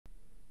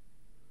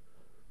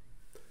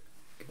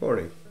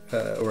Morning,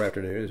 or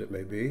afternoon as it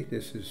may be.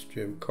 This is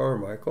Jim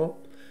Carmichael,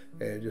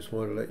 and just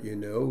want to let you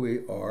know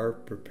we are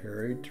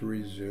preparing to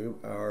resume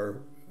our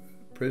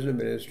prison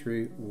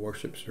ministry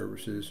worship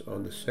services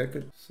on the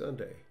second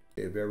Sunday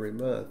of every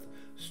month,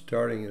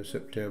 starting in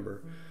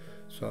September.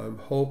 So I'm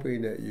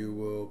hoping that you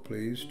will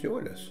please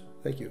join us.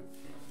 Thank you.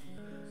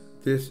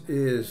 This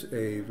is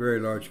a very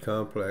large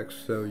complex,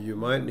 so you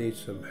might need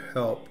some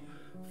help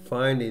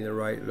finding the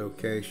right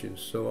location,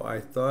 so I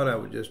thought I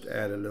would just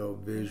add a little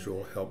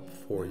visual help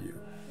for you.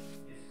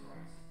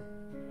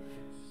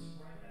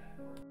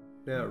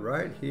 Now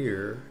right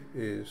here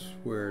is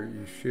where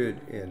you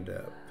should end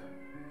up.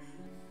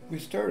 We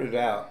started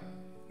out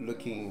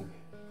looking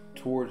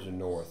towards the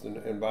north,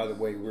 and by the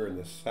way, we're in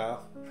the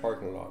south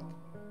parking lot.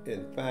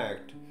 In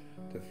fact,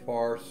 the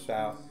far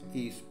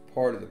southeast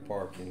part of the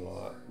parking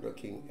lot,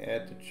 looking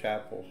at the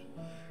chapels,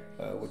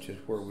 which is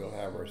where we'll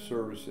have our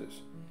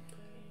services.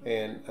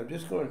 And I'm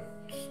just going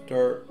to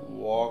start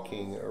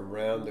walking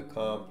around the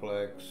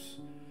complex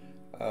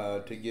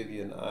to give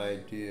you an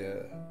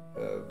idea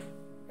of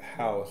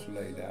how it's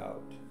laid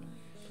out.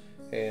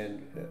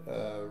 And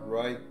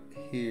right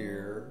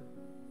here,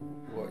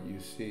 what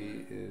you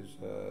see is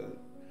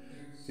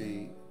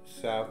the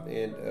south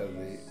end of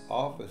the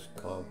office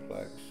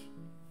complex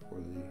for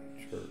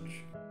the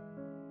church.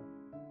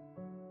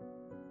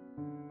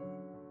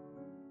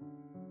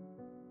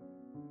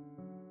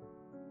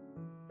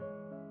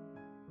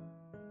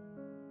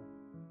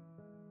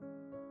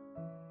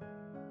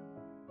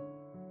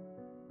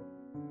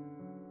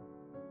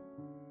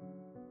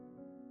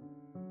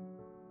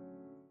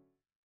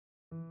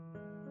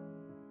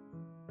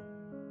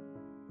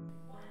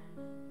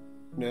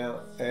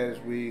 Now, as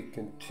we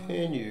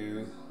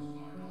continue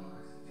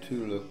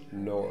to look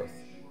north,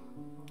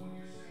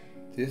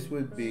 this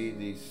would be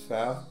the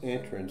south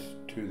entrance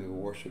to the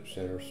worship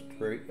center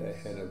straight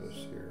ahead of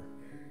us here.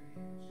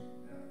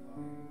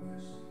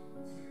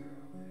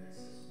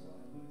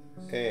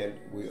 And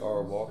we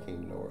are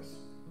walking north,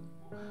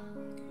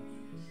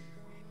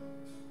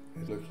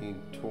 looking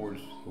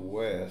towards the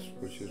west,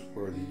 which is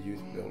where the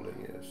youth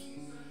building is.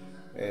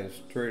 And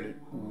straight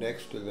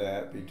next to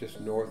that,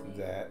 just north of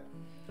that,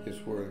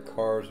 is where the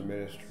cars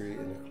ministry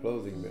and the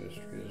clothing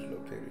ministry is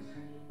located.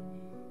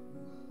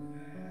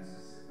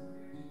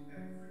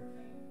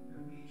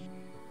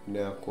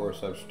 Now, of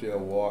course, I'm still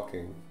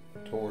walking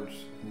towards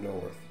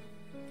north,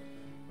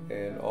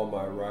 and on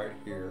my right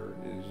here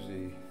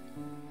is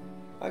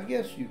I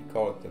guess you'd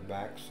call it the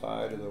back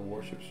side of the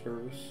worship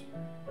service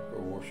or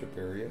worship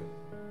area.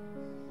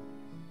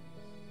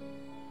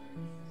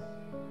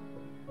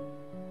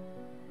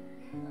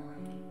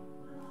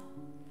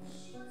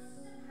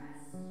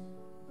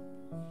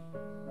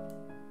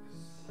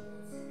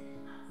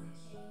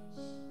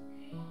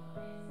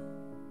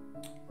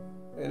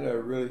 And I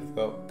really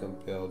felt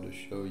compelled to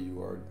show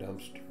you our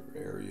dumpster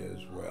area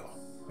as well.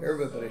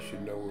 Everybody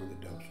should know where the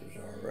dumpsters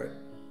are, right?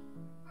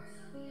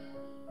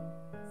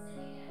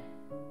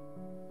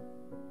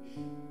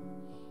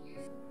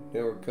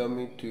 Now we're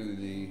coming to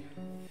the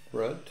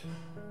front,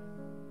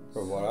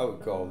 or what I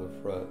would call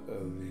the front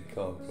of the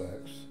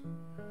complex.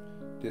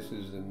 This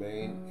is the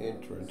main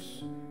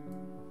entrance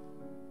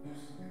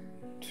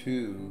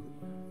to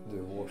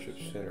the worship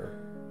center.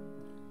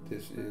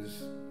 This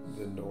is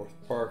the north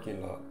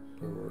parking lot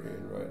where we're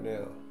in right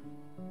now.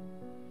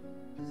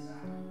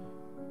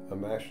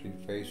 I'm actually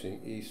facing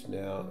east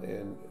now,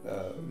 and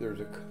there's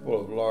a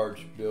couple of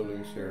large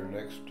buildings here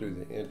next to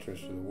the entrance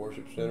to the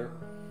worship center,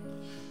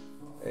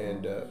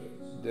 and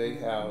they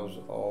house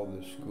all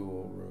the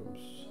school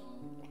rooms,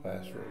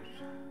 classrooms.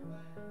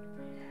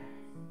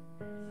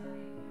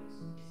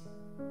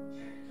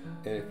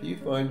 And if you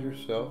find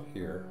yourself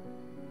here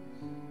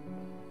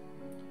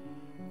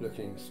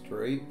looking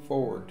straight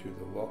forward to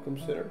the Welcome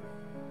Center,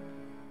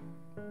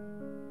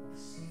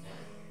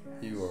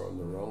 you are on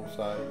the wrong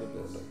side of the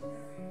building,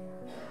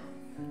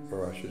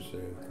 or I should say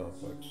the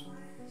complex.